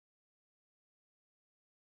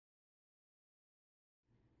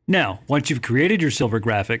Now, once you've created your silver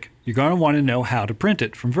graphic, you're going to want to know how to print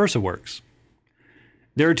it from VersaWorks.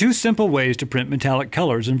 There are two simple ways to print metallic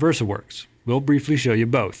colors in VersaWorks. We'll briefly show you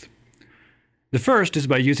both. The first is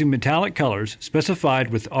by using metallic colors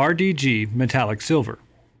specified with RDG metallic silver.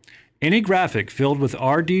 Any graphic filled with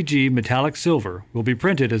RDG metallic silver will be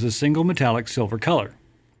printed as a single metallic silver color.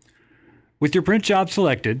 With your print job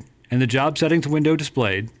selected and the job settings window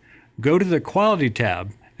displayed, go to the Quality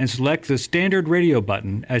tab and select the Standard Radio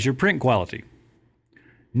button as your print quality.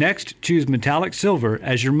 Next, choose Metallic Silver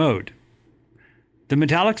as your mode. The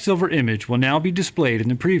metallic silver image will now be displayed in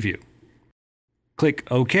the preview. Click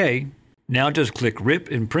OK. Now just click Rip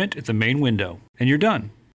and Print at the main window, and you're done.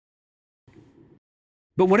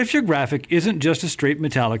 But what if your graphic isn't just a straight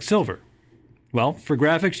metallic silver? Well, for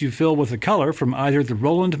graphics you fill with a color from either the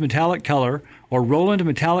Roland Metallic Color or Roland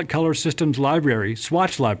Metallic Color Systems Library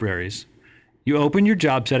swatch libraries, you open your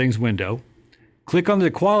Job Settings window, click on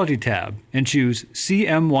the Quality tab, and choose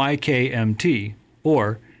CMYK-MT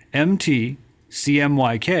or MT-CMYK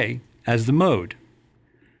as the mode.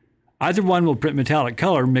 Either one will print metallic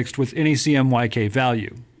color mixed with any CMYK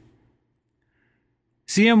value.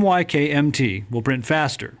 CMYK-MT will print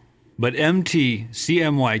faster, but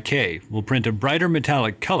MT-CMYK will print a brighter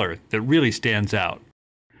metallic color that really stands out.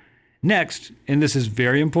 Next, and this is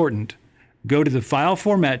very important, go to the File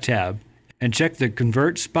Format tab and check the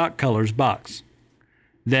Convert Spot Colors box.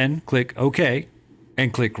 Then click OK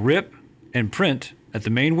and click Rip and Print at the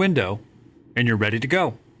main window, and you're ready to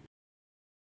go.